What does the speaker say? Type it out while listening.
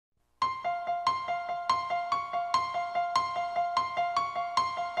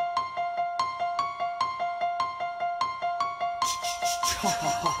A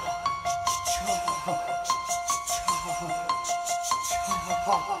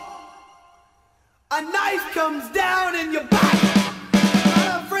knife comes down in your back,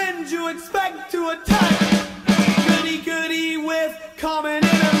 not a friend you expect to attack. Goody goody with common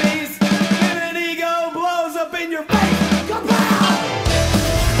enemies, and an ego blows up in your face. Kapow!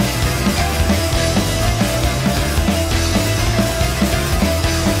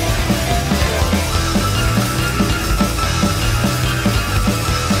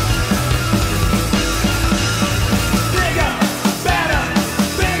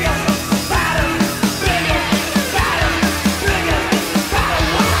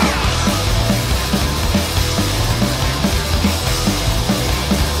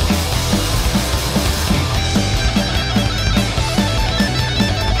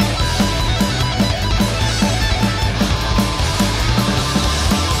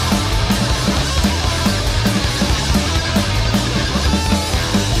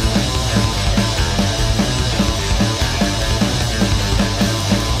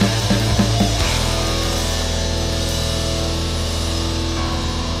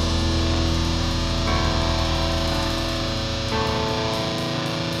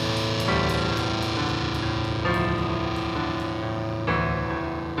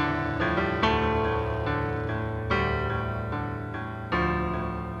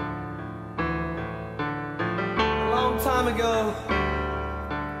 Time ago,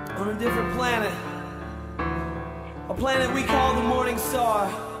 on a different planet, a planet we call the Morning Star,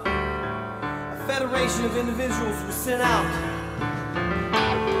 a federation of individuals was sent out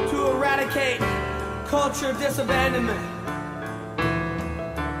to eradicate culture disabandonment.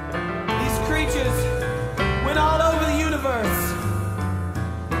 These creatures went all over the universe.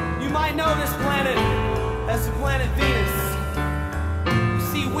 You might know this planet as the planet Venus. You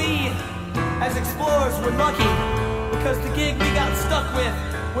see, we as explorers were lucky because the gig we got stuck with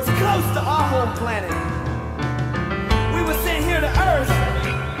was close to our home planet. We were sent here to Earth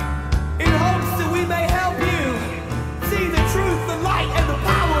in hopes that we may help you see the truth, the light, and the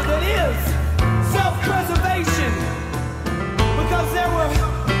power that is self-preservation. Because there were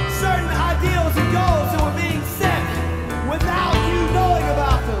certain ideals and goals that were being set without you knowing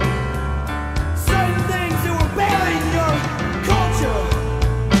about them. Certain things that were bearing your culture.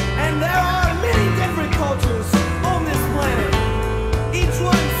 And there are many different cultures on this planet, each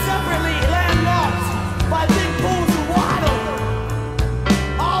one separately landlocked by big pools of water.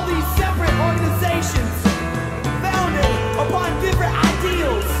 All these separate organizations founded upon different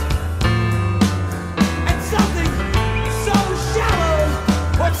ideals. And something so shallow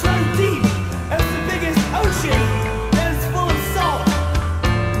or so deep as the biggest ocean that is full of salt,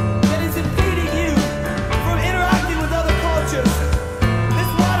 that is impeding you from interacting with other cultures. This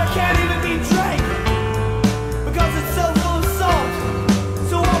water can't even be drank because it's so full of salt.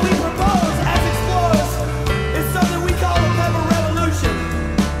 So what we propose as explorers is something we call a pepper revolution.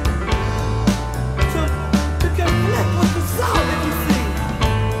 To conflict with the salt, if you see.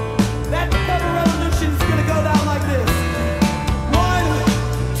 That pepper revolution is gonna go down like this. 1,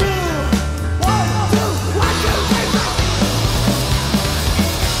 2, 1, 2, 1, 2, 3, 4.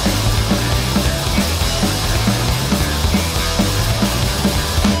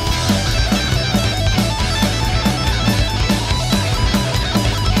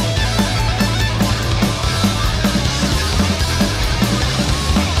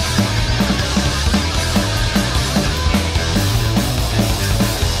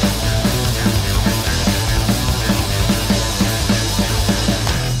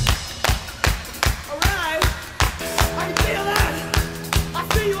 Alright, I can feel that. I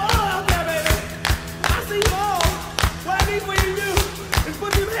see you all out there, baby. I see you all. What I need for you to do is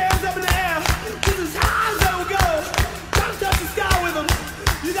put your hands up in the air. This is high as they will go. Try to touch the sky with them.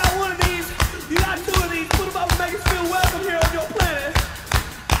 You got one of these, you got two of these. Put them up and make us feel welcome here on your planet.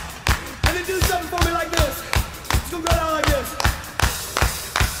 And then do something for me like this. It's gonna go down like this.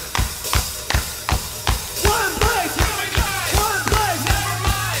 One place, one place, one place, one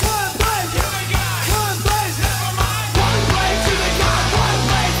place, one place to the God, one place, never mind, one place to the God, one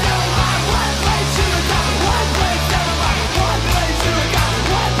place, never mind, one place to the God, one place, never mind, one place to the God,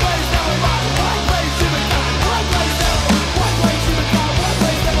 one place, never mind, one place to the God, one place, never mind, one place to the God, one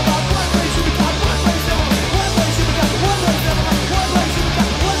place, never mind, one place to the God, one place, never mind, one place to the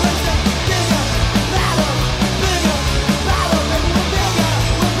God, one place, never mind, bigger, louder, bigger, louder, baby, we're bigger,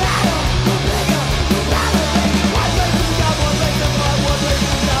 we're louder, we're bigger, we're louder, baby, one place to the God, one place, never mind, one place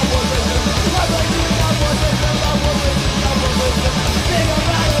to the God, one place, never mind, one place to the God, one place, never mind, one place to the God, one place, never mind, bigger,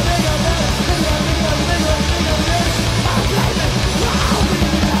 louder, bigger, better, bigger, bigger, bigger, bigger, bigger, oh baby, we're all bigger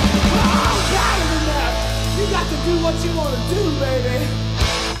than that, we're all better than that. You got to do what you want to do, baby.